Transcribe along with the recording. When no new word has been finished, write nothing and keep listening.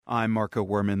I'm Marco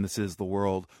Werman. This is The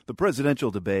World. The presidential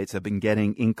debates have been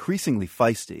getting increasingly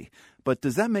feisty. But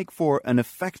does that make for an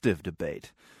effective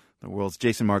debate? The World's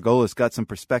Jason Margolis got some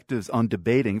perspectives on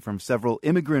debating from several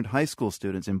immigrant high school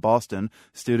students in Boston,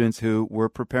 students who were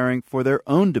preparing for their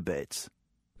own debates.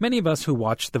 Many of us who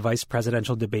watched the vice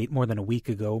presidential debate more than a week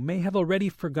ago may have already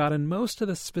forgotten most of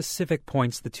the specific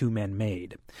points the two men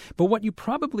made. But what you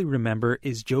probably remember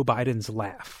is Joe Biden's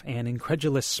laugh and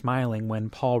incredulous smiling when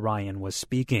Paul Ryan was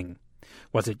speaking.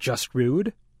 Was it just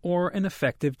rude or an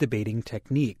effective debating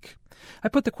technique? I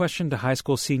put the question to high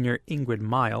school senior Ingrid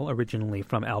Mile, originally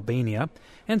from Albania,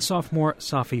 and sophomore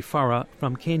Safi Farah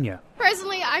from Kenya.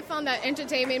 Personally, I found that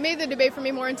entertaining. It made the debate for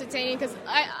me more entertaining because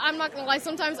I'm not going to lie,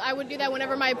 sometimes I would do that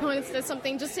whenever my opponent says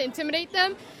something just to intimidate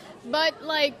them. But,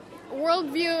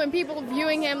 worldview and people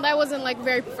viewing him, that wasn't, a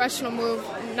very professional move.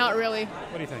 Not really.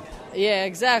 What do you think? Yeah,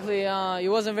 exactly.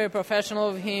 It wasn't very professional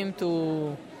of him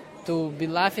to be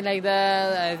laughing like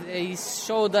that. He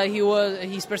showed that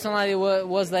his personality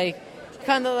was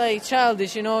kind of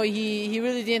childish, He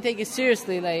really didn't take it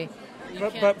seriously,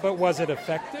 But was it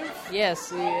effective?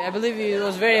 Yes, I believe it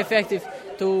was very effective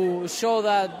to show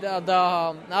that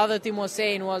the other team was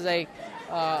saying was a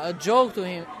joke to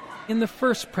him. In the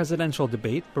first presidential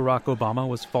debate, Barack Obama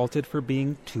was faulted for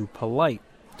being too polite.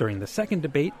 During the second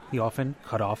debate, he often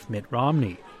cut off Mitt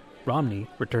Romney. Romney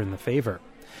returned the favor.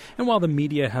 And while the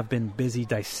media have been busy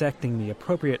dissecting the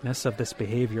appropriateness of this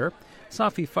behavior,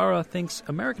 Safi Farah thinks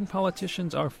American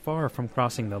politicians are far from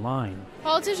crossing the line.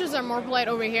 Politicians are more polite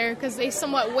over here because they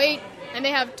somewhat wait and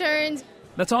they have turns.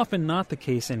 That's often not the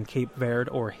case in Cape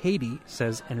Verde or Haiti,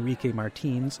 says Enrique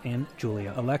Martins and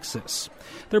Julia Alexis.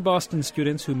 They're Boston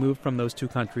students who moved from those two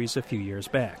countries a few years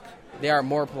back. They are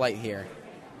more polite here.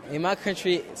 In my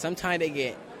country, sometimes they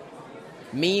get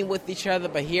mean with each other,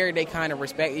 but here they kind of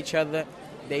respect each other.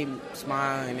 They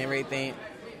smile and everything.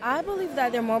 I believe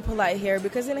that they're more polite here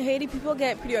because in Haiti, people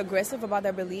get pretty aggressive about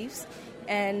their beliefs.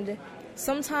 And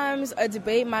sometimes a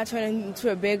debate might turn into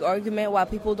a big argument while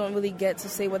people don't really get to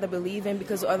say what they believe in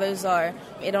because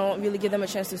it don't really give them a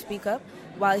chance to speak up.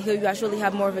 While here, you actually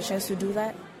have more of a chance to do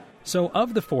that. So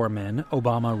of the four men,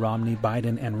 Obama, Romney,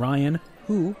 Biden, and Ryan,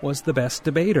 who was the best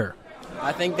debater?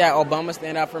 I think that Obama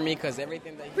stand out for me because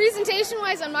everything that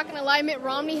Presentation-wise, I'm not going to lie, Mitt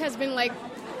Romney has been,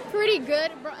 pretty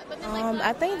good. But then,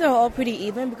 I think they're all pretty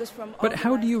even because But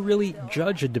how do you really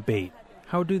judge a debate?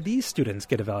 How do these students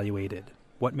get evaluated?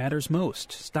 What matters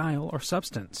most, style or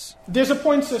substance? There's a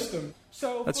point system.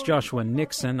 That's Joshua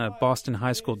Nixon, a Boston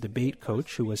high school debate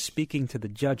coach who was speaking to the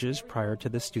judges prior to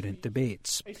the student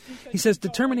debates. He says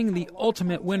determining the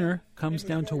ultimate winner comes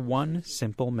down to one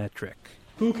simple metric.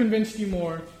 Who convinced you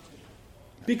more?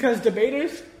 Because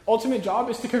debaters' ultimate job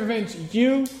is to convince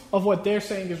you of what they're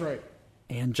saying is right.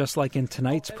 And just like in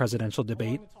tonight's presidential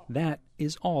debate, that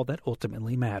is all that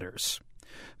ultimately matters.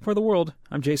 For The World,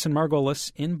 I'm Jason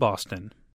Margolis in Boston.